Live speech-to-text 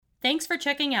Thanks for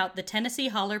checking out the Tennessee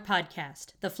Holler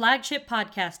Podcast, the flagship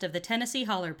podcast of the Tennessee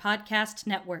Holler Podcast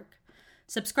Network.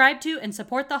 Subscribe to and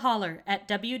support the Holler at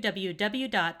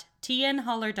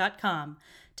www.tnholler.com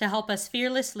to help us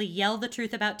fearlessly yell the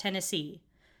truth about Tennessee.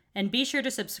 And be sure to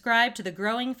subscribe to the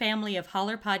growing family of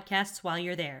Holler podcasts while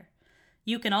you're there.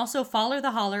 You can also follow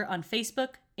the Holler on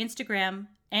Facebook, Instagram,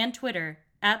 and Twitter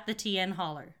at the TN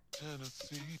Holler.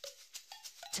 Tennessee,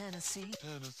 Tennessee,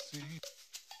 Tennessee,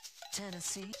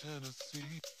 Tennessee,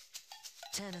 Tennessee,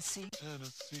 Tennessee,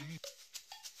 Tennessee,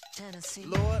 Tennessee.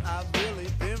 Lord, I've really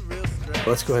been real stressed.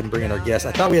 Let's go ahead and bring in our guest.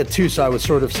 I thought we had two, so I was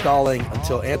sort of stalling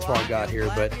until Antoine got here,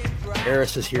 but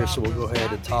Eris is here, so we'll go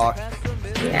ahead and talk.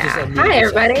 Yeah. Hi,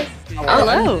 everybody.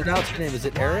 Hello. Pronounce your name. Is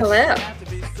it Eris? Hello.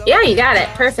 Yeah, you got it.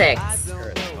 Perfect. Eris.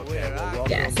 Okay. Well, welcome.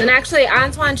 Yes, and actually,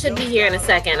 Antoine should be here in a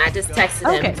second. I just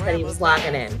texted him that he was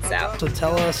logging in. So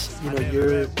tell us,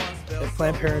 you're at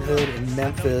Planned Parenthood in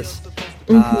Memphis.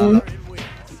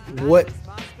 What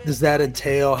does that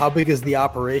entail? How big is the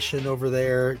operation over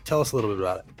there? Tell us a little bit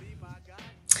about it.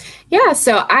 Yeah,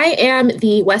 so I am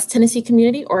the West Tennessee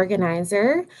Community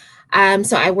Organizer.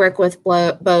 So I work with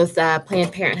both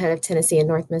Planned Parenthood of Tennessee and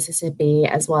North Mississippi,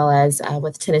 as well as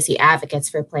with Tennessee Advocates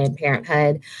for Planned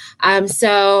Parenthood.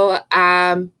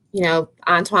 Antoine,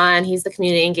 he's the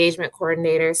community engagement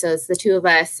coordinator. So it's the two of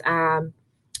us.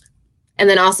 And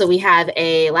then also we have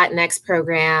a Latinx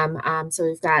program. So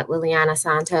we've got Liliana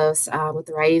Santos with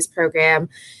the Raíz program.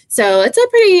 So it's a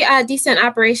pretty decent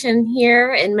operation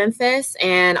here in Memphis.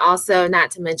 And also,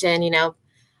 not to mention,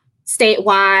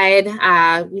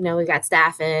 statewide, we've got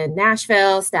staff in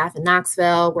Nashville, staff in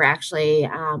Knoxville. We're actually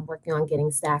working on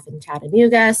getting staff in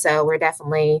Chattanooga. So we're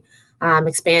definitely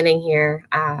expanding here.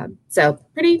 So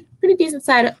pretty decent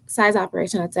size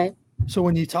operation, I'd say. So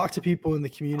when you talk to people in the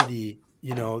community,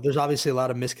 there's obviously a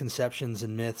lot of misconceptions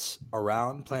and myths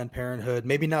around Planned Parenthood,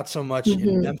 maybe not so much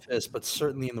in Memphis, but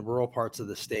certainly in the rural parts of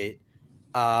the state.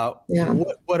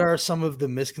 What are some of the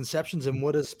misconceptions, and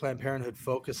what does Planned Parenthood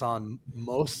focus on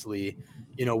mostly?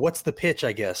 What's the pitch,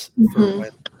 I guess,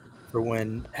 for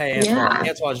when hey,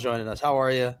 Antoine's joining us. How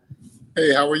are you?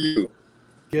 Hey, how are you?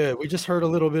 Good. We just heard a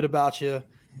little bit about you.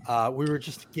 We were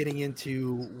just getting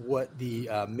into what the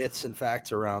myths and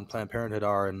facts around Planned Parenthood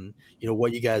are, and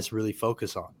what you guys really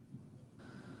focus on.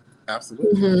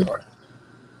 Absolutely.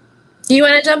 Do you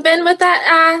want to jump in with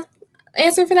that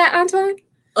answer for that, Antoine?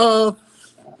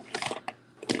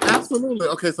 Absolutely.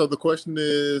 Okay, so the question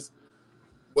is,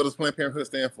 what does Planned Parenthood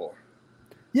stand for?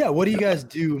 Yeah, what do you guys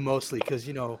do mostly? Because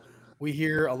we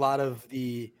hear a lot of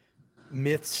the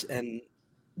myths and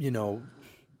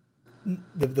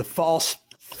the false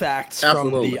facts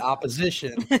from the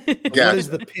opposition. What is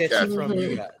the pitch from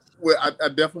you guys? Well, I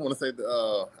definitely want to say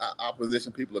the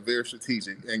opposition people are very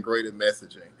strategic and great at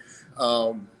messaging.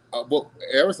 What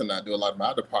Eris and I do a lot in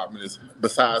my department is,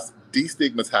 besides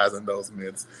destigmatizing those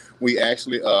myths, we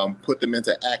actually put them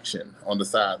into action on the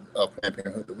side of Planned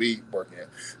Parenthood that we work in.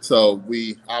 So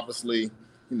we obviously,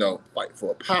 fight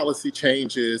for policy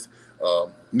changes,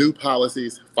 new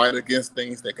policies, fight against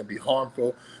things that can be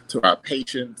harmful to our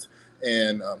patients.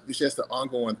 And it's just an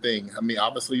ongoing thing. I mean,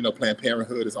 obviously, Planned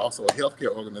Parenthood is also a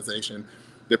healthcare organization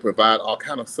that provide all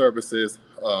kind of services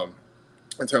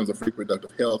in terms of reproductive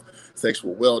health,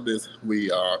 sexual wellness. We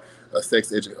are a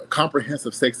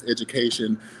comprehensive sex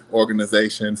education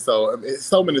organization. So it's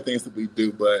so many things that we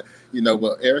do. But,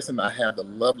 Eris and I have the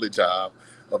lovely job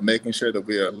of making sure that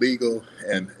we are legal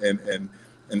and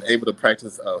able to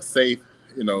practice safe,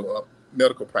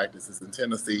 medical practices in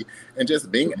Tennessee, and just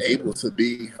being able to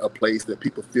be a place that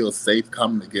people feel safe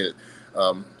coming to get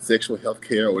sexual health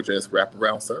care or just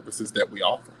wraparound services that we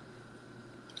offer.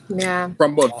 Yeah.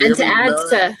 From a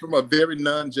very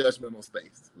non-judgmental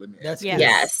space.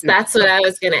 Yes, that's what I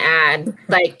was going to add.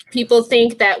 Like, people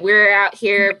think that we're out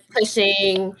here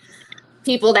pushing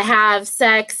people to have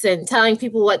sex and telling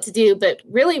people what to do, but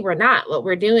really we're not. What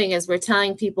we're doing is we're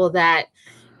telling people that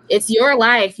it's your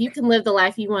life. You can live the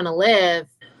life you want to live.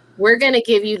 We're going to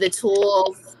give you the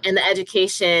tools and the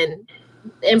education,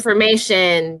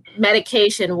 information,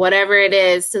 medication, whatever it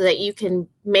is, so that you can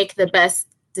make the best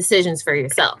decisions for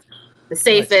yourself, the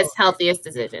safest, healthiest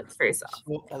decisions for yourself.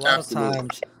 Well, a lot of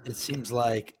times it seems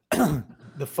like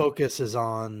the focus is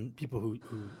on people who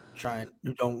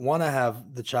don't want to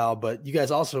have the child, but you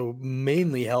guys also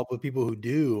mainly help with people who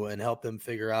do and help them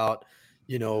figure out,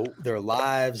 their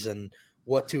lives and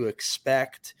what to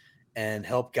expect and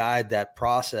help guide that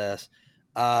process.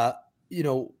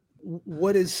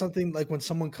 What is something like when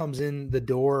someone comes in the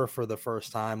door for the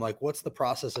first time, like what's the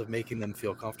process of making them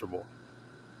feel comfortable?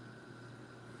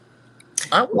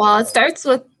 Well, it starts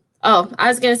with Oh, I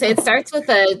was going to say, it starts with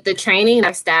the training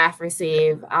our staff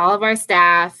receive. All of our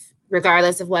staff,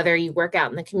 regardless of whether you work out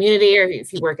in the community or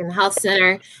if you work in the health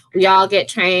center, we all get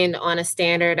trained on a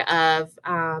standard of,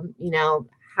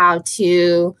 how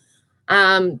to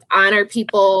honor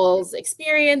people's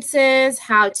experiences,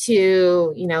 how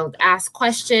to, ask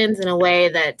questions in a way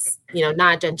that's,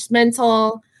 not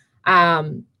judgmental.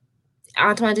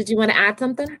 Antoine, did you want to add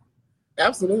something?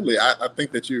 Absolutely. I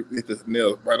think that you hit the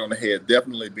nail right on the head.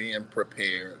 Definitely being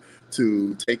prepared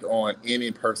to take on any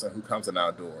person who comes in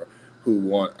our door who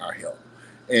want our help,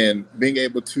 and being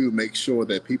able to make sure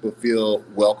that people feel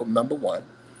welcome, number one,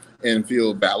 and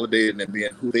feel validated in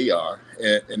being who they are,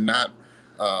 and not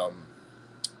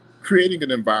creating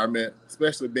an environment,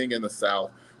 especially being in the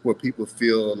South, where people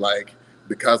feel like,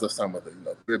 because of some of the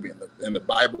Caribbean and the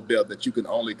Bible Belt, that you can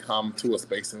only come to a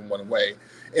space in one way.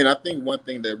 And I think one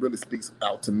thing that really speaks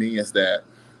out to me is that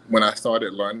when I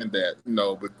started learning that,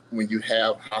 when you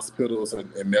have hospitals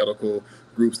and medical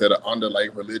groups that are under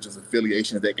like religious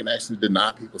affiliations, they can actually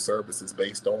deny people services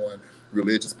based on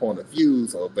religious point of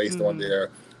views or based on their,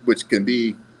 which can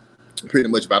be pretty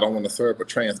much, if I don't want to serve a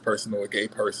trans person or a gay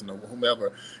person or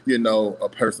whomever, a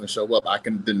person show up, I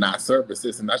can deny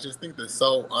services. And I just think that's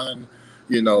so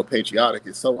patriotic.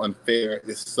 It's so unfair.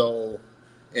 It's so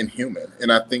inhuman.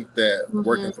 And I think that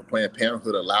working for Planned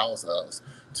Parenthood allows us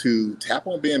to tap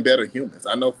on being better humans.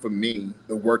 I know for me,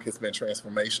 the work has been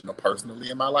transformational personally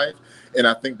in my life. And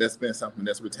I think that's been something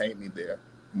that's retained me there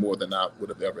more than I would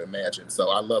have ever imagined. So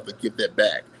I love to give that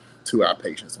back to our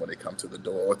patients when they come to the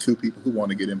door, or to people who want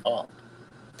to get involved.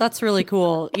 That's really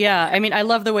cool. Yeah. I mean, I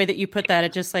love the way that you put that.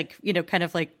 It just like, kind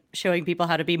of like showing people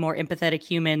how to be more empathetic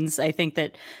humans. I think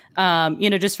that,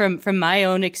 just from my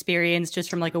own experience, just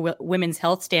from like a women's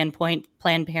health standpoint,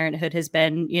 Planned Parenthood has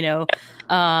been, it's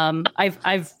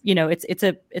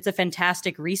a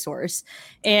fantastic resource.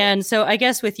 And so I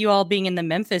guess with you all being in the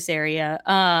Memphis area,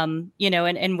 and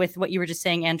with what you were just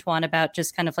saying, Antoine, about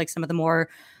just kind of like some of the more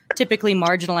typically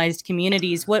marginalized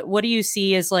communities, what do you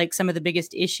see as like some of the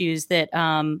biggest issues that,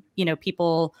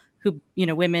 people who,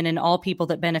 women and all people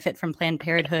that benefit from Planned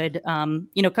Parenthood,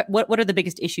 what are the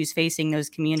biggest issues facing those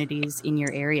communities in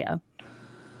your area?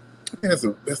 That's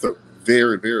a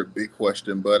very, very big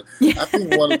question, but I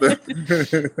think one of the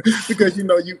because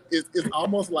it's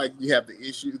almost like you have the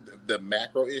issues, the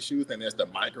macro issues, and there's the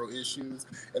micro issues,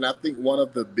 and I think one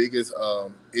of the biggest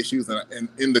issues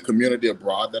in the community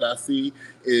abroad that I see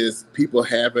is people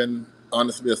having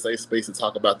honestly a safe space to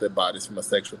talk about their bodies from a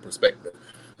sexual perspective,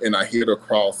 and I hear it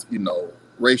across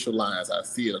racial lines, I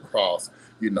see it across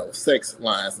sex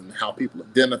lines and how people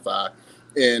identify,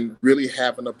 and really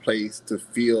having a place to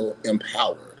feel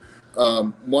empowered.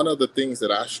 One of the things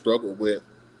that I struggled with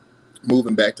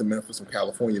moving back to Memphis from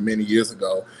California many years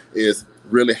ago is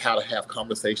really how to have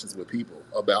conversations with people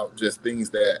about just things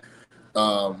that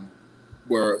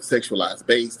were sexualized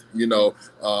based,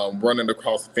 running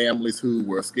across families who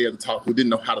were scared to talk, who didn't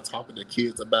know how to talk to their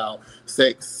kids about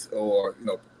sex or,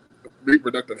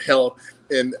 reproductive health.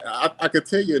 And I could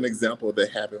tell you an example that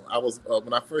happened. I was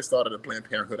when I first started at Planned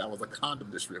Parenthood, I was a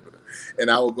condom distributor, and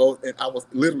I would go, and I was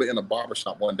literally in a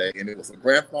barbershop one day, and it was a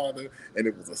grandfather, and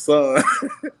it was a son,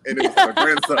 and it was a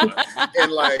grandson,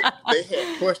 and like they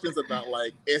had questions about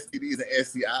like STDs and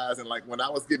STIs, and like when I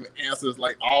was giving answers,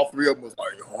 like all three of them was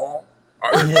like, "Huh?"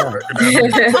 So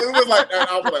it was like, and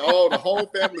I was like, "Oh, the whole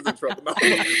family's in trouble." No. But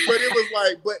it was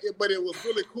like, but it was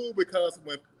really cool because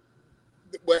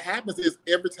what happens is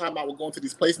every time I would go into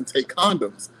these places and take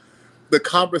condoms, the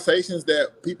conversations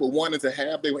that people wanted to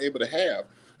have, they were able to have.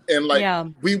 And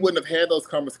we wouldn't have had those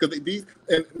conversations because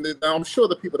and I'm sure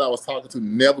the people that I was talking to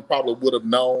never probably would have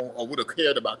known or would have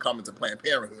cared about coming to Planned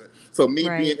Parenthood. So me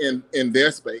being in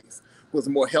their space was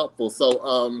more helpful.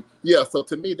 So, so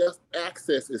to me, that's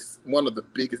access is one of the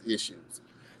biggest issues.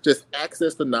 Just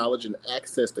access to knowledge and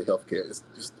access to healthcare is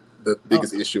just the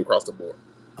biggest issue across the board.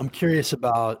 I'm curious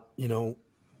about,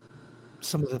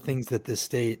 some of the things that this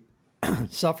state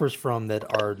suffers from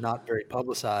that are not very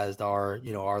publicized are,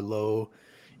 our low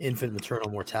infant maternal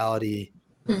mortality,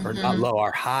 or not low,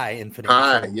 our high infant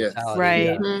maternal mortality.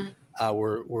 Right. Yeah.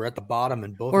 We're at the bottom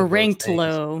in both. We're ranked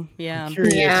low. Yeah. I'm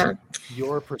curious,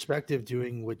 your perspective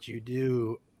doing what you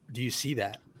do you see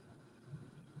that?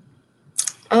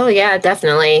 Oh yeah,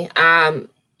 definitely.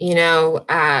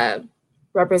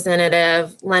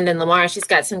 Representative London Lamar, she's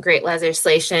got some great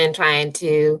legislation trying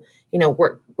to,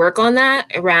 work on that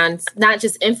around not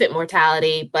just infant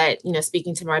mortality, but,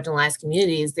 speaking to marginalized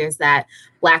communities, there's that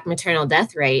Black maternal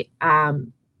death rate.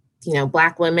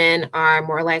 Black women are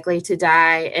more likely to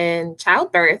die in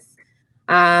childbirth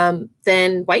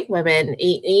than white women,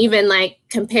 even like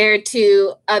compared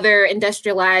to other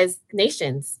industrialized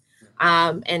nations.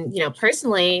 And, you know,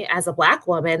 personally, as a Black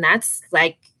woman, that's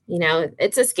like, you know,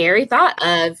 it's a scary thought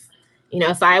of, you know,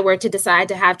 if I were to decide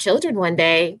to have children one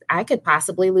day, I could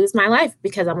possibly lose my life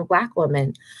because I'm a Black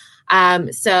woman.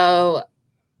 So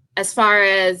as far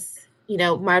as, you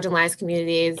know, marginalized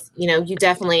communities, you know, you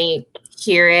definitely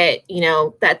hear it, you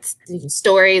know, that's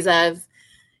stories of,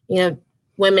 you know,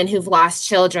 women who've lost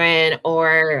children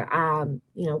or,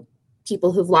 you know,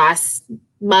 people who've lost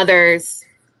mothers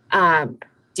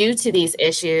due to these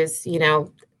issues. You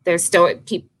know, there's still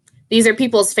these are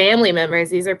people's family members.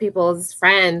 These are people's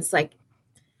friends. Like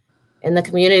in the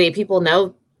community, people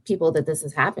know people that this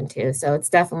has happened to. So it's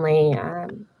definitely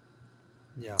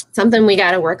something we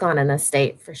got to work on in this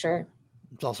state for sure.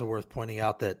 It's also worth pointing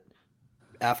out that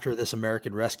after this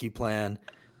American Rescue Plan,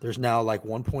 there's now like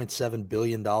 $1.7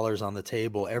 billion on the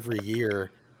table every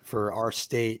year for our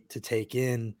state to take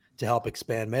in to help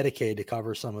expand Medicaid to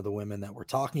cover some of the women that we're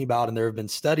talking about. And there have been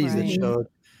studies that showed,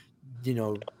 you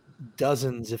know,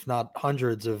 dozens, if not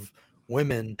hundreds of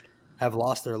women have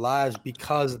lost their lives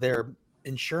because their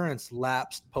insurance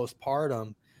lapsed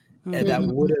postpartum, and that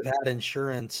would have had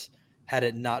insurance had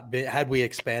it not been, had we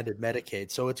expanded Medicaid.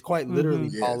 So it's quite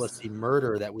literally policy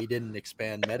murder that we didn't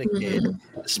expand Medicaid,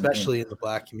 especially in the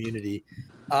Black community.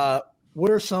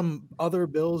 What are some other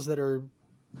bills that are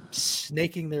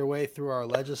snaking their way through our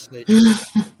legislature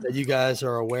that you guys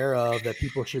are aware of that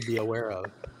people should be aware of?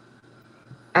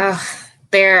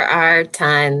 There are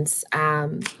tons.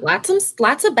 Lots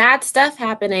of bad stuff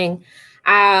happening.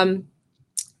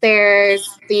 There's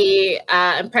the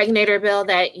impregnator bill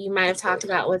that you might have talked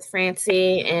about with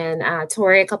Francie and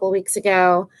Tori a couple of weeks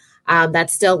ago.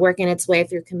 That's still working its way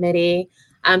through committee.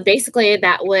 Basically,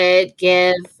 that would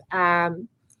give,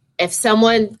 if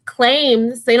someone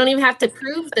claims, they don't even have to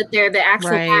prove that they're the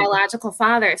actual biological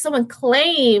father. If someone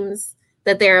claims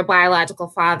that they're a biological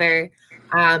father,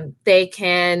 they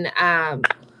can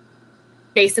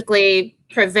basically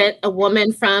prevent a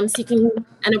woman from seeking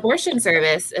an abortion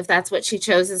service if that's what she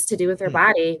chooses to do with her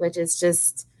body, which is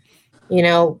just, you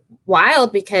know,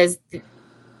 wild because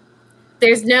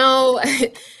there's no,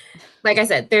 like I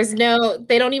said,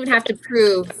 they don't even have to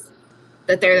prove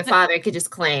that they're the father. It could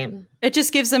just claim. It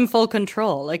just gives them full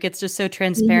control. Like it's just so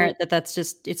transparent it's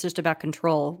just about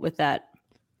control with that.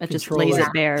 It just lays it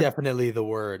bare. Definitely the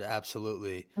word.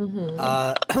 Absolutely.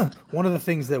 One of the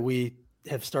things that we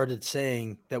have started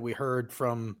saying that we heard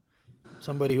from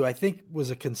somebody who I think was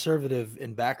a conservative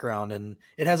in background, and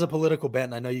it has a political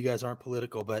bent. And I know you guys aren't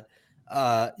political, but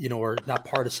you know, or not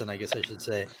partisan, I guess I should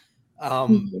say,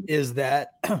 is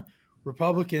that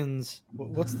Republicans,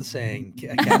 what's the saying?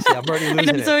 Cassie, I'm already losing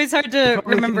it. It's always hard to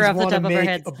remember off the top of our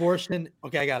heads. Abortion.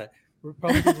 Okay, I got it.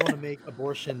 Republicans want to make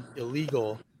abortion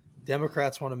illegal.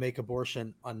 Democrats want to make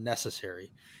abortion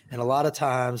unnecessary. And a lot of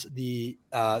times the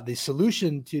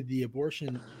solution to the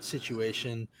abortion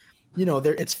situation, you know,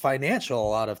 it's financial a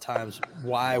lot of times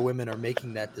why women are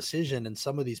making that decision. And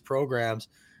some of these programs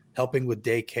helping with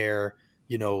daycare,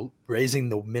 you know, raising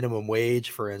the minimum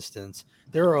wage, for instance,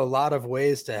 there are a lot of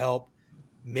ways to help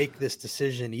make this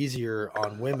decision easier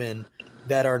on women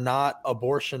that are not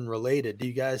abortion related. Do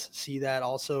you guys see that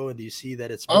also? And do you see that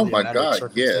it's really oh my God,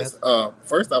 yes.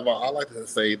 First of all, I like to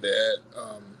say that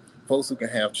folks who can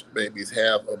have babies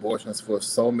have abortions for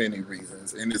so many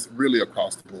reasons, and it's really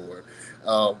across the board.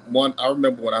 One, I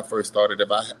remember when I first started,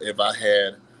 if I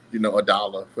had, you know,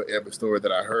 $1 for every story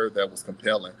that I heard that was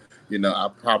compelling, you know,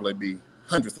 I'd probably be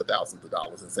hundreds of thousands of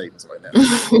dollars in savings right now.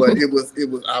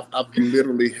 But I've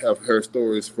literally have heard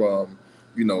stories from,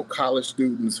 you know, college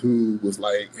students who was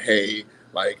like, hey,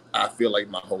 like, I feel like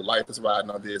my whole life is riding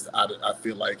on this. I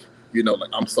feel like, you know, like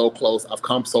I'm so close. I've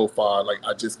come so far. Like,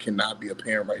 I just cannot be a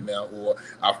parent right now. Or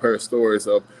I've heard stories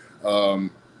of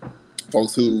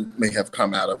folks who may have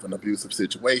come out of an abusive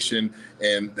situation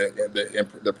and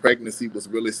the pregnancy was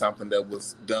really something that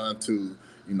was done to,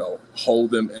 you know,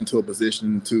 hold them into a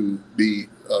position to be,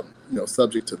 you know,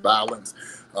 subject to violence.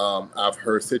 I've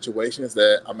heard situations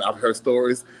I've heard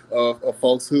stories of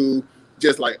folks who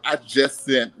just like, I just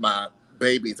sent my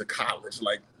baby to college.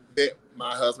 Like,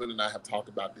 my husband and I have talked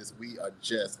about this. We are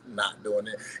just not doing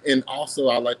it. And also,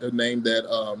 I like to name that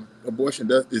abortion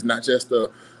is not just a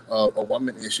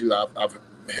woman issue. I've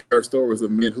heard stories of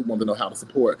men who want to know how to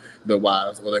support their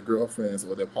wives or their girlfriends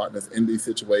or their partners in these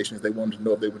situations. They wanted to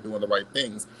know if they were doing the right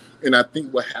things. And I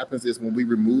think what happens is when we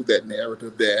remove that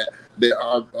narrative that there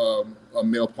are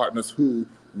male partners who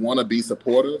want to be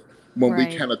supportive, when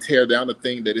we kind of tear down the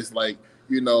thing that it's like,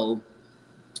 you know,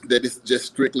 that it's just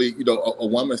strictly, a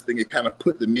woman's thing. It kind of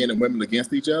put the men and women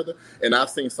against each other. And I've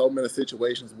seen so many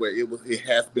situations where it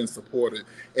has been supported,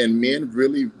 and men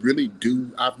really, really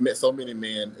do. I've met so many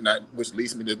men, which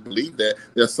leads me to believe that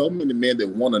there's so many men that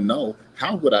want to know,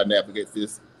 how would I navigate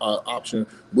this option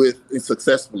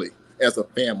successfully as a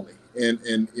family? And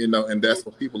that's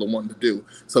what people are wanting to do.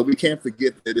 So we can't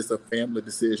forget that it's a family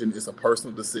decision. It's a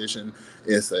personal decision.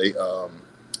 It's a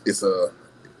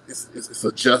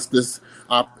justice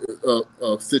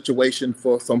situation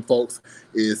for some folks.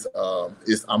 Is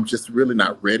I'm just really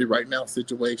not ready right now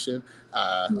situation.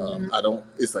 I don't.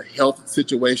 It's a health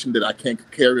situation that I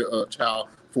can't carry a child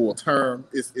full term.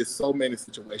 It's so many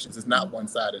situations. It's not one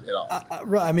sided at all.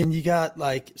 I mean, you got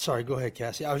sorry, go ahead,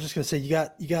 Cassie. I was just gonna say you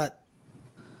got.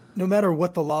 No matter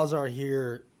what the laws are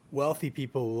here, wealthy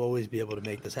people will always be able to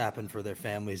make this happen for their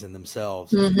families and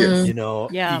themselves. Mm-hmm.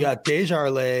 You got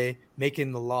Desjardins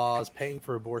making the laws, paying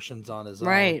for abortions on his own.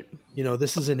 Right.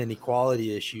 This is an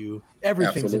inequality issue.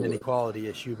 Everything's Absolutely. an inequality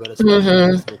issue, but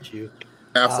especially this issue.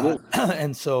 Absolutely.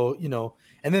 And so,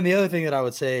 and then the other thing that I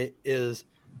would say is,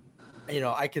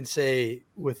 I can say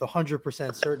with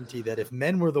 100% certainty that if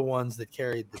men were the ones that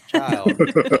carried the child,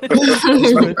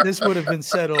 this would have been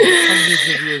settled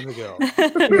hundreds of years ago.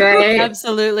 Right.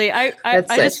 Absolutely. I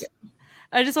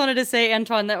just wanted to say,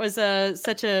 Antoine, that was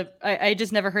I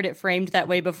just never heard it framed that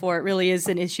way before. It really is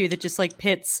an issue that just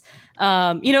pits,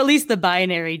 at least the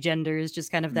binary genders,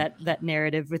 just kind of that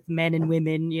narrative with men and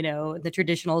women, the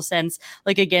traditional sense,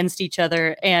 against each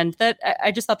other. And that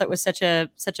I just thought that was such a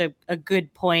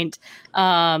good point,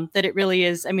 that it really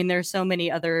is. I mean, there are so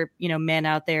many other, men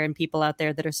out there and people out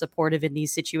there that are supportive in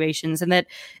these situations, and that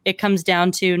it comes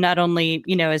down to not only,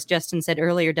 as Justin said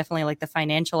earlier, definitely the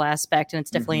financial aspect, and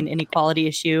it's definitely an inequality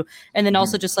issue, and then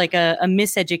also just a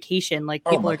miseducation,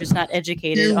 people are just not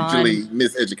educated hugely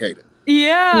miseducated.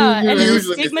 Yeah, and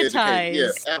it's stigmatized.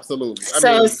 Yes, absolutely.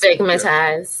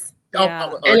 Stigmatized.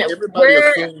 Yeah.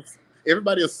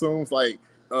 Everybody assumes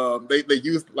they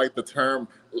use the term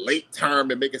late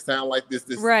term and make it sound like this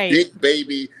right. big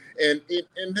baby, and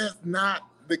that's not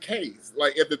the case.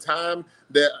 At the time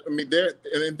that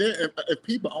if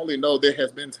people only know, there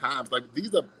has been times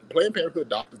these are Planned Parenthood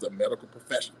doctors are medical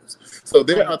professionals, so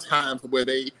there are times where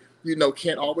they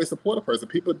can't always support a person.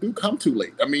 People do come too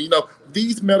late. I mean,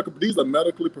 these are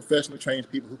medically professionally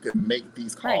trained people who can make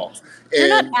these calls. Right.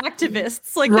 They're not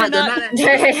activists. They're not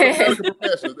medical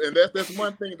professionals, and that's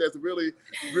one thing that's really,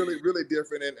 really, really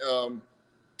different, and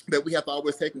that we have to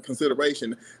always take in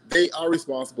consideration. They are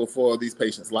responsible for these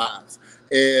patients' lives,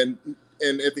 and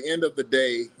at the end of the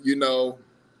day,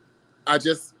 I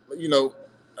just,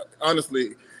 honestly,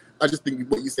 I just think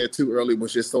what you said too early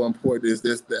was just so important. Is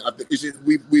this that I think it's just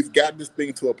we've gotten this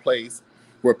thing to a place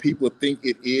where people think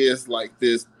it is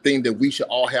this thing that we should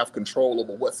all have control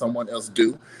over what someone else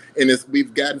do, and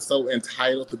we've gotten so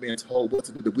entitled to being told what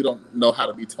to do that we don't know how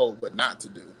to be told what not to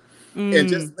do. And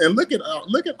look at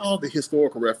all the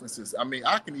historical references. I mean,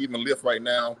 I can even lift right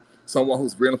now someone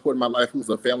who's really important in my life, who's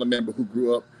a family member who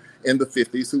grew up in the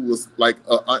 50s, who was like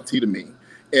an auntie to me.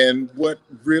 And what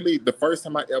really, the first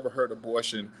time I ever heard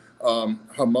abortion,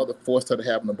 her mother forced her to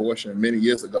have an abortion many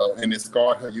years ago, and it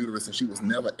scarred her uterus, and she was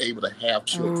never able to have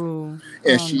children.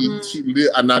 And she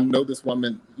lived, and I know this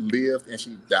woman lived and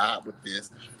she died with this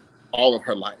all of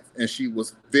her life, and she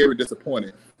was very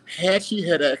disappointed. Had she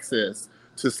had access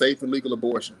to safe and legal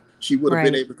abortion, she would have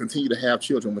been able to continue to have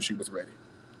children when she was ready.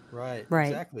 Right.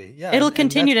 Exactly. Yeah. It'll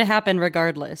continue to happen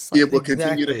regardless. It will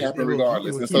continue to happen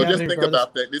regardless. And so just think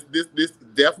about that. This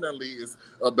definitely is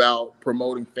about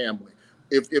promoting family.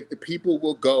 If people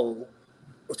will go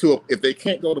to, if they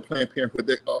can't go to Planned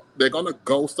Parenthood, they're going to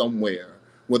go somewhere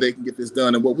where they can get this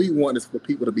done. And what we want is for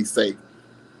people to be safe.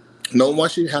 No one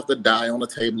should have to die on a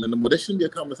table anymore. There shouldn't be a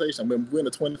conversation. We're in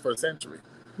the 21st century.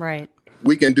 Right.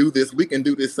 We can do this. We can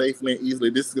do this safely and easily.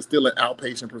 This is still an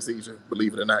outpatient procedure,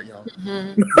 believe it or not, y'all.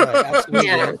 Mm-hmm. Right, absolutely.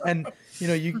 Yeah. And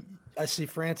I see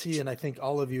Francie, and I think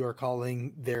all of you are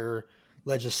calling their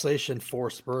legislation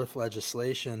forced birth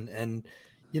legislation, and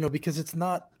because it's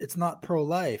not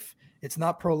pro-life. It's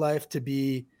not pro-life to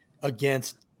be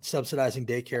against subsidizing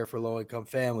daycare for low-income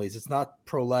families. It's not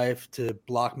pro-life to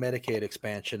block Medicaid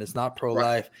expansion. It's not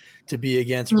pro-life to be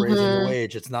against raising the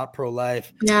wage. It's not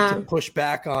pro-life to push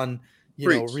back on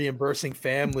reimbursing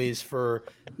families for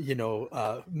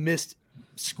missed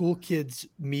school kids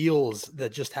meals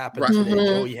that just happened today.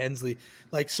 Joey Hensley,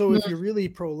 so if you're really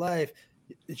pro-life,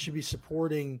 it should be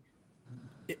supporting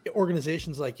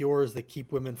organizations like yours that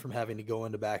keep women from having to go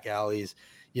into back alleys,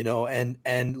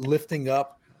 and lifting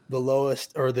up the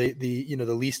lowest or the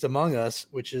least among us,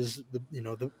 which is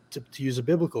to use a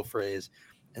biblical phrase.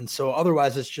 And so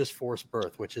otherwise it's just forced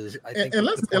birth, which is, I think. And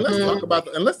let's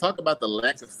talk about the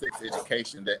lack of sex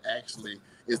education that actually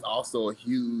is also a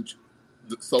huge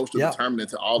social determinant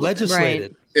to all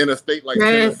legislated in a state like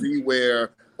Tennessee,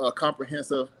 where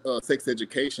comprehensive sex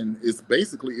education is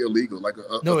basically illegal. Like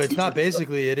no, it's not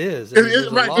basically. It is. It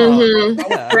is right.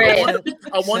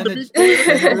 I want to be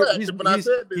correct when I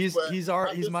said this.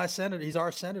 He's my senator. He's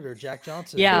our senator, Jack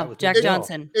Johnson. Yeah, Jack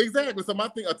Johnson. Exactly. So my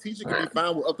thing, a teacher can be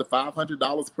fined with up to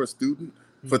 $500 per student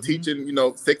for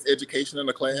teaching, sex education in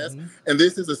a class. And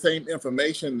this is the same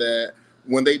information that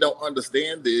when they don't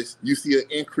understand this, you see an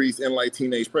increase in like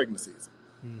teenage pregnancies.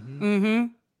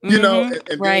 And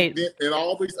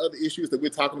all these other issues that we're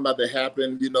talking about that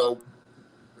happen,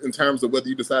 in terms of whether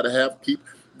you decide to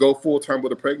go full term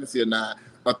with a pregnancy or not,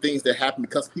 are things that happen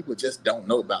because people just don't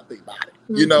know about their body,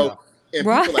 and people are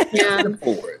asking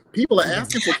for it. People are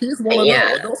asking for, kids want to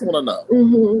know, adults want to know.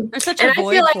 There's such and a void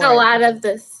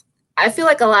I feel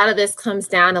like a lot of this comes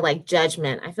down to like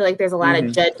judgment. I feel like there's a lot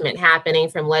of judgment happening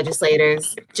from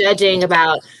legislators, judging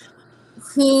about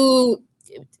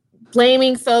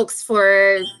blaming folks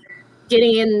for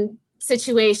getting in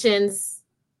situations,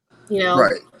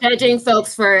 judging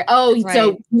folks for,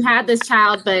 so you had this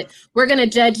child, but we're going to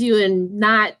judge you and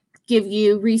not give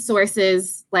you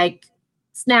resources like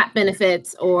SNAP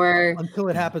benefits or until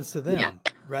it happens to them.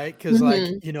 Right. Because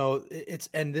it's,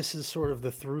 and this is sort of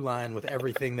the through line with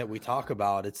everything that we talk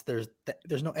about. It's there's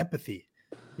no empathy,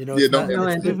 there's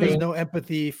no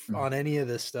empathy on any of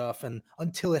this stuff. And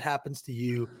until it happens to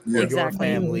you or your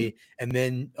family, and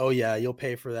then, you'll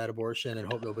pay for that abortion and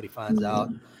hope nobody finds out.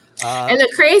 And the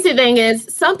crazy thing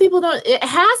is some people it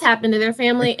has happened to their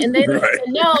family and they don't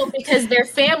even know because their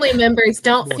family members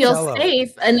don't feel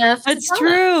safe enough. That's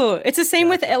true. It's the same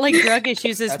with like drug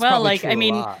issues as well. Like, I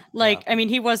mean,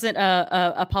 he wasn't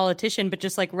a politician, but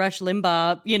just like Rush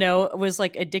Limbaugh, was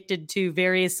like addicted to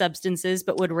various substances,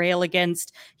 but would rail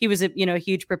against, he was a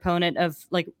huge proponent of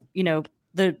like,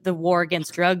 the war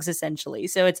against drugs, essentially.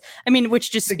 So it's,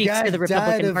 which just speaks to the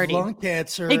Republican Party. Lung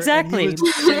cancer. Exactly. And he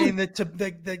was saying that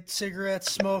the cigarette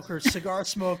smoke or cigar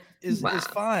smoke is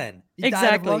fine. He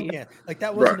died of lung cancer. Like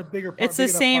that wasn't a bigger part. It's the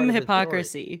same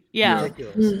hypocrisy. Yeah.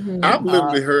 I've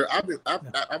literally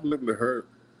heard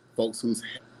folks who's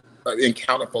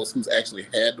encountered folks who's actually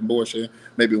had abortion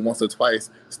maybe once or twice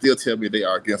still tell me they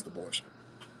are against abortion.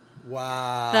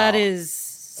 Wow. That is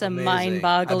some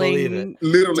mind-boggling.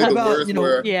 Literally the words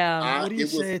were, what do you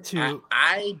say to?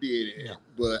 I did it,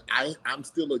 but I'm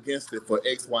still against it for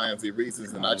X, Y, and Z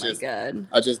reasons, and I just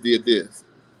did this.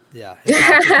 Yeah,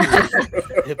 that's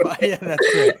great.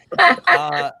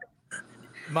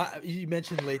 You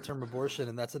mentioned late-term abortion,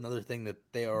 and that's another thing that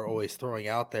they are always throwing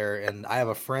out there. And I have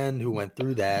a friend who went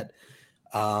through that.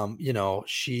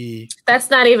 That's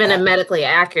not even a medically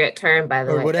accurate term, by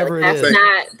the way. Whatever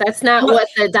that's not what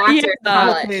the doctors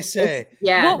call it. They say.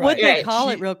 What they call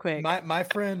it real quick. My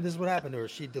friend, this is what happened to her.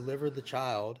 She delivered the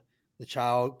child. The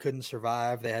child couldn't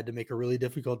survive. They had to make a really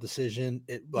difficult decision.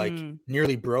 It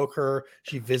nearly broke her.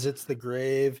 She visits the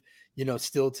grave,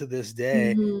 still to this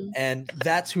day. And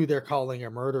that's who they're calling a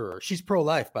murderer. She's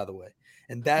pro-life, by the way.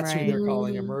 And that's who they're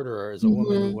calling a murderer, is a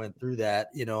woman who went through that,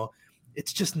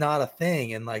 It's just not a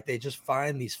thing. And like, they just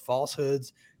find these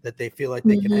falsehoods that they feel like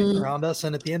they can hang around us.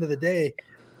 And at the end of the day,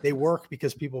 they work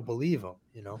because people believe them,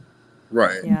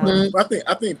 Right. Yeah.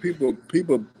 I think people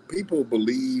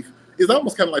believe, it's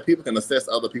almost kind of like people can assess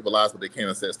other people's lives, but they can't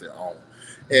assess their own.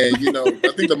 And,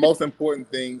 I think the most important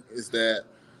thing is that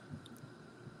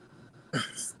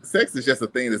sex is just a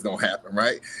thing that's gonna happen,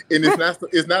 right? And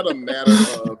it's not a matter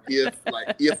of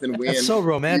if and when. That's so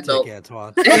romantic,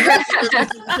 Antoine. It's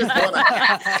just gonna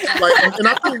happen. And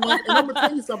I think, and I'm gonna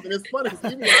tell you something. It's funny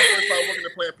because even when I first started working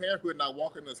at Planned Parenthood, and I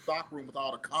walk in the stock room with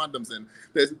all the condoms, and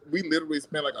we literally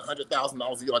spend like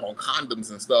 $100,000 a year on condoms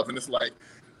and stuff, and it's like.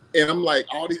 And I'm like,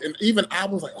 all these, and even I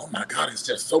was like, oh my God, it's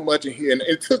just so much in here. And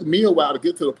it took me a while to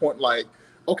get to the point, like,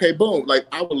 okay, boom. Like,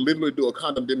 I would literally do a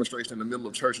condom demonstration in the middle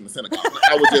of church in the synagogue. Like,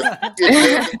 it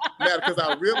doesn't matter because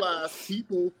I realized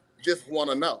people just want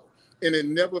to know. And it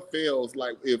never fails,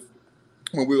 like,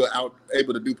 when we were out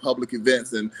able to do public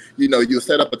events and, you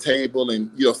set up a table and,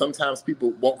 sometimes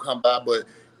people won't come by, but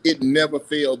it never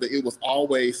failed that it was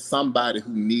always somebody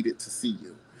who needed to see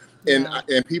you. And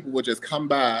people would just come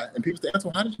by and people say,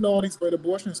 Antoine, how did you know all these great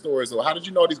abortion stories? Or how did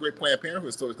you know all these great Planned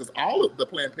Parenthood stories? Because all of the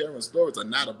Planned Parenthood stories are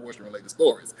not abortion-related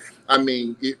stories. I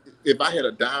mean, if I had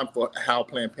a dime for how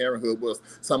Planned Parenthood was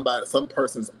some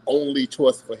person's only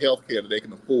choice for health care that they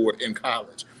can afford in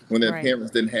college when their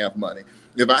parents didn't have money.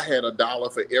 if I had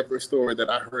 $1 for every story that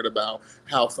I heard about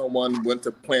how someone went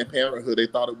to Planned Parenthood, they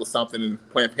thought it was something, and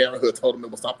Planned Parenthood told them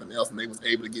it was something else, and they was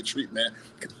able to get treatment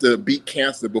to beat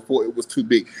cancer before it was too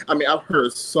big. I mean, I've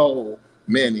heard so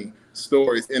many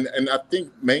stories, and I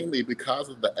think mainly because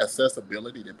of the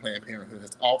accessibility that Planned Parenthood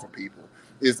has offered people,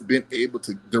 it's been able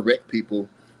to direct people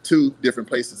to different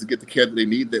places to get the care that they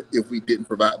need that if we didn't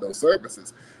provide those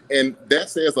services. And that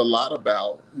says a lot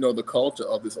about, the culture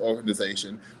of this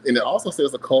organization. And it also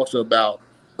says a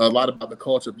lot about the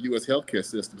culture of U.S. healthcare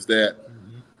systems that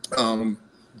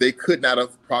they could not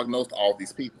have prognosed all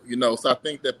these people, So I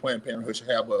think that Planned Parenthood should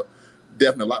have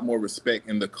definitely a lot more respect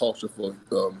in the culture for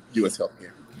U.S.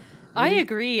 healthcare. I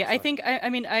agree. I think,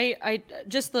 I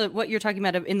just what you're talking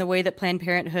about in the way that Planned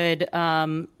Parenthood,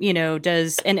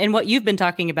 does, and what you've been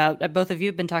talking about, both of you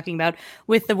have been talking about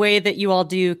with the way that you all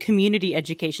do community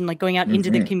education, like going out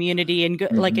into the community and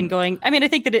going, I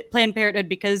think that Planned Parenthood,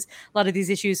 because a lot of these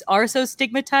issues are so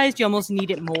stigmatized, you almost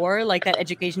need it more, like that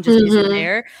education just isn't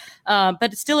there.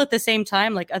 But still at the same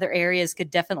time, like other areas could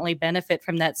definitely benefit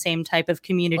from that same type of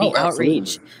community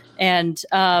outreach. And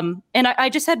I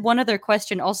just had one other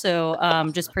question also,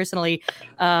 just personally.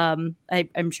 I'm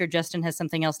sure Justin has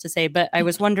something else to say, but I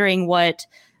was wondering what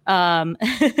I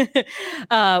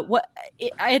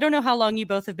don't know how long you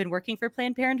both have been working for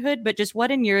Planned Parenthood, but just what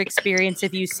in your experience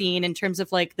have you seen in terms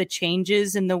of like the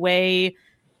changes in the way,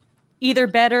 either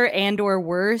better and or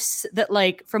worse, that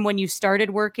like from when you started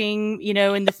working,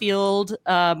 in the field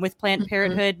with Planned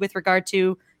Parenthood with regard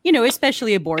to,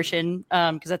 especially abortion,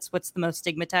 because that's what's the most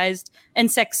stigmatized,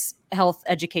 and sex health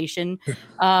education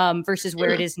versus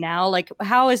where it is now. Like,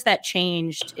 how has that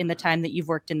changed in the time that you've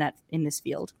worked in this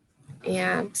field?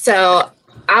 Yeah. So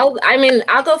I'll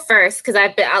go first because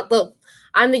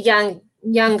I'm the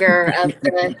younger of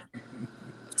the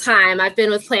time. I've been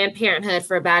with Planned Parenthood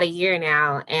for about a year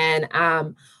now.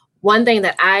 And one thing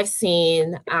that I've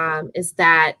seen is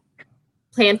that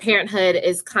Planned Parenthood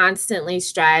is constantly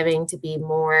striving to be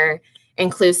more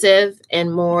inclusive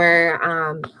and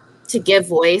more to give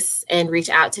voice and reach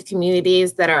out to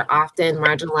communities that are often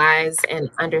marginalized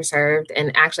and underserved.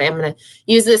 And actually, I'm going to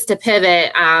use this to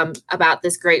pivot about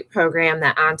this great program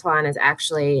that Antoine is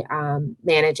actually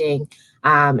managing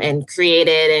and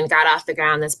created and got off the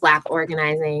ground, this Black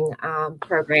organizing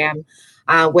program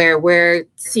where we're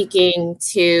seeking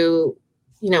to,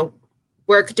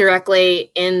 work directly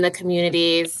in the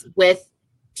communities with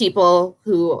people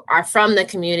who are from the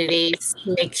communities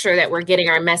to make sure that we're getting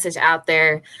our message out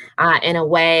there in a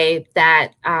way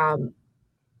that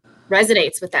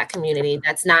resonates with that community.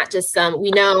 That's not just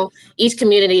we know each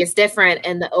community is different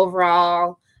and the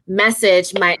overall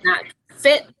message might not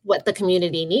fit what the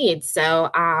community needs. So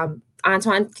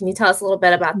Antoine, can you tell us a little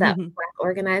bit about that Black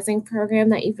organizing program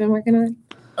that you've been working on?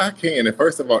 I can. And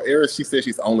first of all, Eris, she said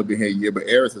she's only been here a year, but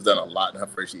Eris has done a lot in her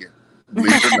first year.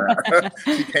 Believe it or not.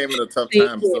 She came in a tough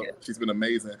time, so she's been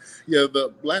amazing. Yeah,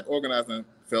 the Black Organizing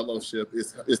Fellowship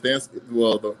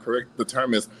the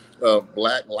term is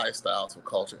Black Lifestyles for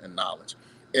Culture and Knowledge.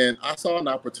 And I saw an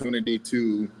opportunity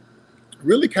to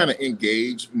really kind of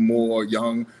engage more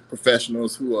young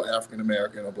professionals who are African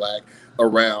American or Black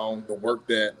around the work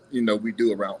that we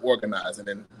do around organizing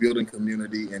and building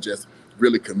community and just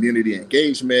really community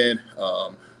engagement,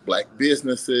 Black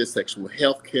businesses, sexual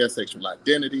health care, sexual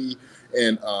identity,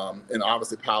 and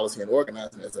obviously policy and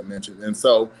organizing, as I mentioned. And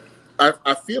so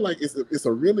I feel like it's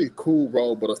a really cool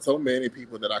role, but so many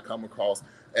people that I come across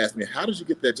ask me, how did you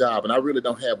get that job? And I really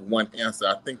don't have one answer.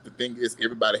 I think the thing is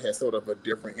everybody has sort of a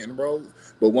different inroad,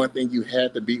 but one thing you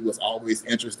had to be was always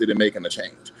interested in making a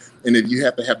change. And if you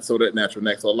have to have sort of that natural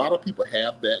next. So a lot of people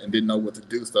have that and didn't know what to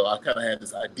do. So I kind of had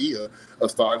this idea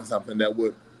of starting something that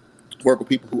would work with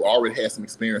people who already had some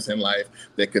experience in life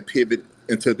that could pivot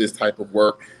into this type of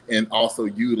work and also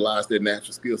utilize their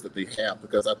natural skills that they have,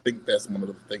 because I think that's one of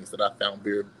the things that I found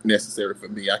very necessary for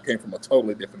me. I came from a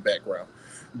totally different background.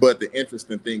 But the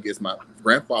interesting thing is my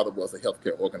grandfather was a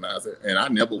healthcare organizer, and I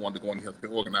never wanted to go into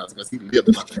healthcare organizing because he lived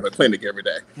in a clinic every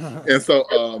day. And so,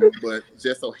 but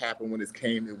just so happened when it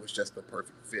came, it was just the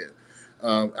perfect fit.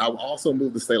 I also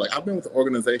moved to say, I've been with the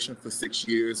organization for 6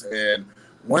 years, and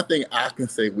one thing I can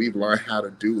say we've learned how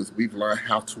to do is we've learned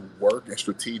how to work and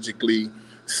strategically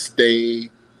stay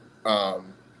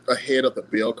ahead of the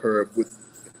bell curve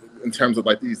in terms of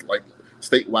these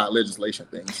statewide legislation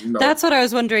things. That's what I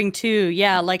was wondering too.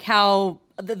 Yeah, like how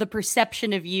the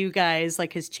perception of you guys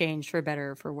has changed for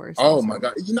better or for worse. Oh also. My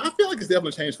God, I feel like it's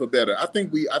definitely changed for better. I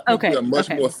think we're a much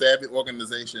more savvy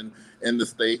organization in the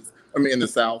States. I mean, in the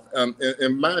South,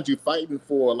 and mind you, fighting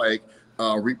for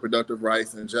reproductive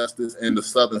rights and justice in the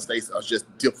southern states are just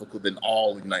difficult than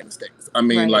all the United States. I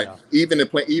mean, like even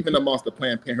amongst the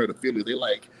Planned Parenthood affiliates, they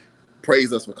like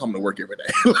praise us for coming to work every day.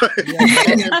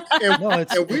 and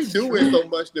we do it so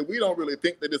much that we don't really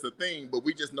think that it's a thing, but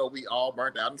we just know we all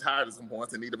burnt out and tired at some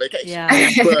points and need a vacation. Yeah.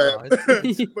 But it's at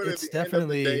the definitely, end of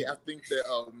the day, I think that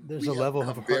there's a level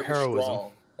of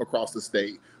heroism across the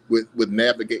state with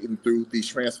navigating through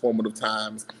these transformative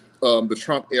times. The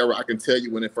Trump era, I can tell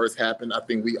you when it first happened, I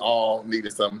think we all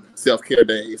needed some self-care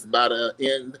days. By the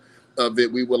end of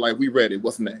it, we were like, we ready.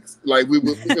 What's next? Like it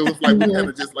was like we kind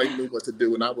of just like knew what to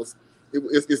do, and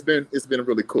it's been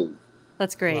really cool.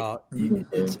 That's great. Well,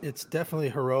 it's definitely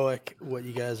heroic what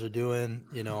you guys are doing,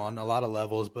 you know, on a lot of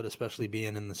levels, but especially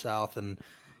being in the South, and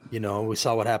you know, we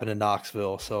saw what happened in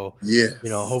Knoxville. So you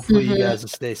know, hopefully you guys will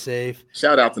stay safe.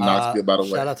 Shout out to Knoxville, by the way.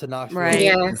 Shout out to Knoxville. Right.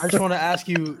 Yes. I just want to ask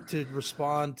you to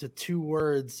respond to 2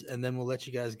 words, and then we'll let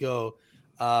you guys go.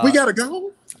 We gotta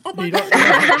go. Oh my God.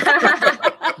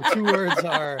 The 2 words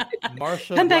are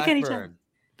Marsha Come back Blackburn. anytime.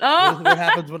 Oh. What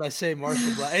happens when I say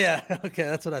Marsha Black? Yeah, okay,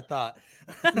 that's what I thought.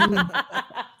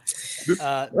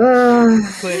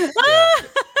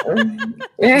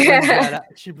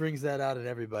 She brings that out in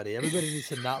everybody. Everybody needs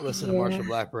to not listen to Marsha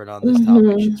Blackburn on this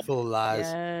topic. She's full of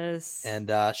lies. Yes.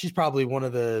 And she's probably one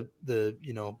of the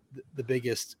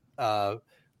biggest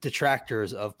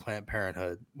detractors of Planned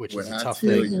Parenthood, which is a tough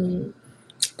thing.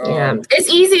 It's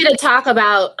easy to talk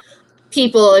about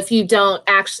people if you don't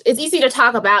actually. It's easy to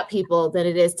talk about people than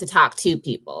it is to talk to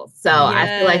people. So I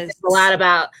feel like it's a lot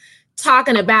about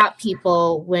talking about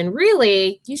people when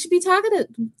really you should be talking to,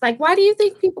 like, why do you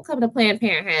think people come to Planned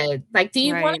Parenthood? Like, do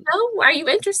you want to know? Are you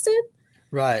interested?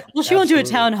 Right. Well, she won't do a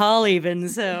town hall even,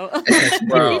 so.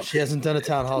 Wow. She hasn't done a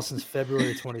town hall since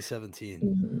February 2017.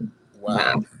 Mm-hmm.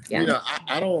 Wow. Yeah. You know,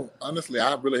 I don't, honestly,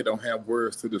 I really don't have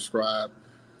words to describe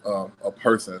a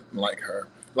person like her.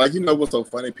 Like, you know what's so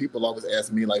funny? People always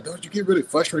ask me, like, don't you get really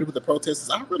frustrated with the protesters?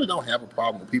 I really don't have a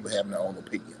problem with people having their own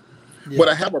opinion. Yeah. What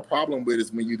I have a problem with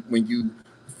is when you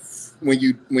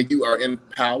are in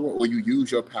power, or you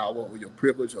use your power or your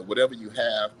privilege or whatever you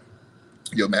have,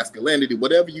 your masculinity,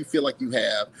 whatever you feel like you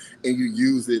have, and you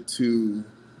use it to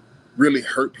really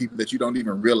hurt people that you don't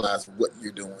even realize what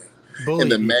you're doing. Bully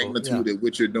and the people, magnitude at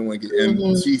which you're doing it.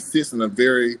 And she sits in a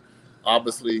very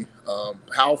obviously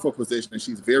powerful position, and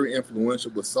she's very influential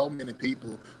with so many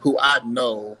people who I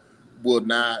know will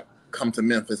not come to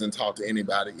Memphis and talk to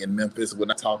anybody in Memphis, will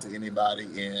not talk to anybody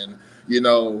in, you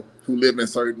know, who live in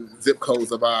certain zip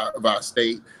codes of our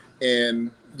state.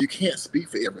 And you can't speak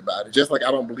for everybody, just like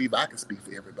I don't believe I can speak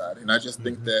for everybody. And I just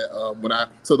think that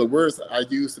so the words I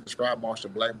use to describe Marsha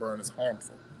Blackburn is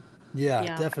harmful.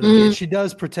 Yeah, definitely. And she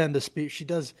does pretend to speak. She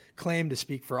does claim to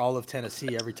speak for all of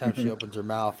Tennessee every time she opens her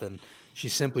mouth, and she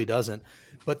simply doesn't.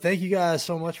 But thank you guys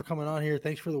so much for coming on here.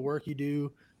 Thanks for the work you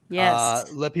do.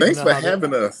 Yes. Let people Thanks know for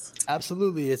having us.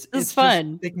 Absolutely. It's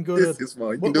fun. Just, they can go to. It's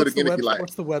fun. You can do it again if you like.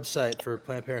 What's the website for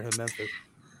Planned Parenthood Memphis?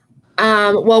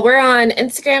 Well, we're on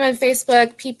Instagram and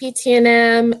Facebook,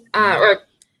 PPTNM, or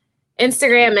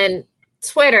Instagram and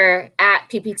Twitter at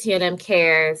PPTNM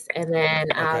Cares, and then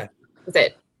was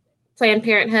it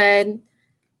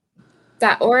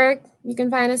PlannedParenthood.org? You can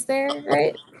find us there,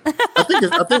 right? I think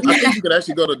you can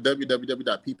actually go to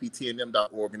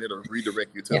www.pptnm.org and it'll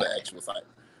redirect you to the actual site.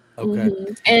 Okay.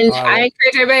 And I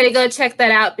encourage everybody to go check that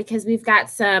out because we've got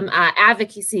some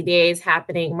advocacy days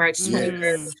happening March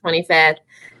 21st, 25th.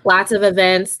 Lots of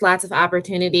events, lots of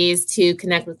opportunities to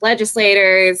connect with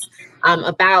legislators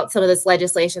about some of this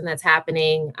legislation that's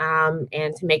happening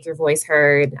and to make your voice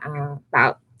heard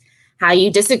about how you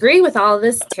disagree with all of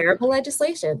this terrible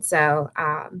legislation. So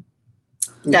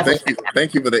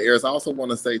Thank you for the airs. I also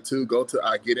want to say too, go to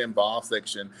our Get Involved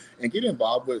section and get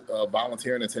involved with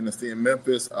volunteering in Tennessee and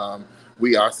Memphis.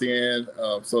 We are seeing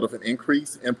sort of an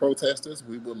increase in protesters.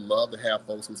 We would love to have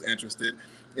folks who's interested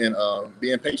in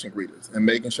being patient greeters and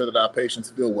making sure that our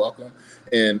patients feel welcome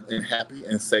and happy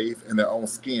and safe in their own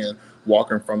skin,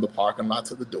 walking from the parking lot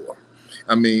to the door.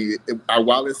 I mean,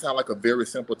 while it sounds like a very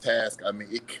simple task, I mean,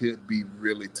 it could be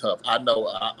really tough. I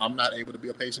know I'm not able to be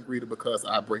a patient greeter because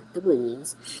I break the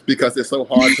rules because it's so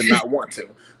hard to not want to.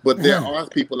 But there are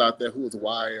people out there who is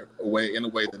wired in a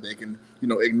way that they can, you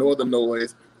know, ignore the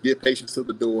noise, get patients to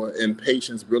the door, and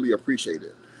patients really appreciate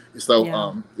it. So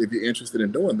if you're interested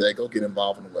in doing that, go get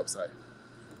involved on the website.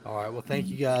 All right. Well, thank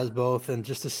you guys both. And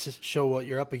just to show what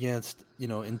you're up against, you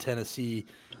know, in Tennessee,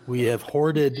 we have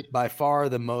hoarded by far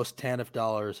the most TANF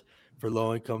dollars for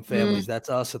low-income families. That's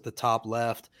us at the top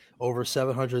left. Over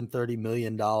 $730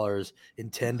 million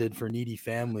intended for needy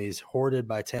families, hoarded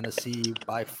by Tennessee,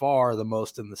 by far the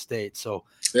most in the state. So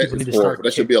people need to start.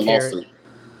 That should be a lawsuit.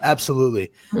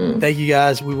 Absolutely. Thank you,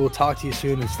 guys. We will talk to you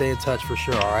soon and stay in touch for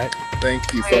sure. All right.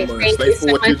 Thank you so much. Thanks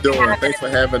for what you're doing. Thanks for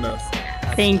having us.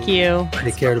 Thank you.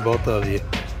 Take care to both of you.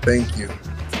 Thank you.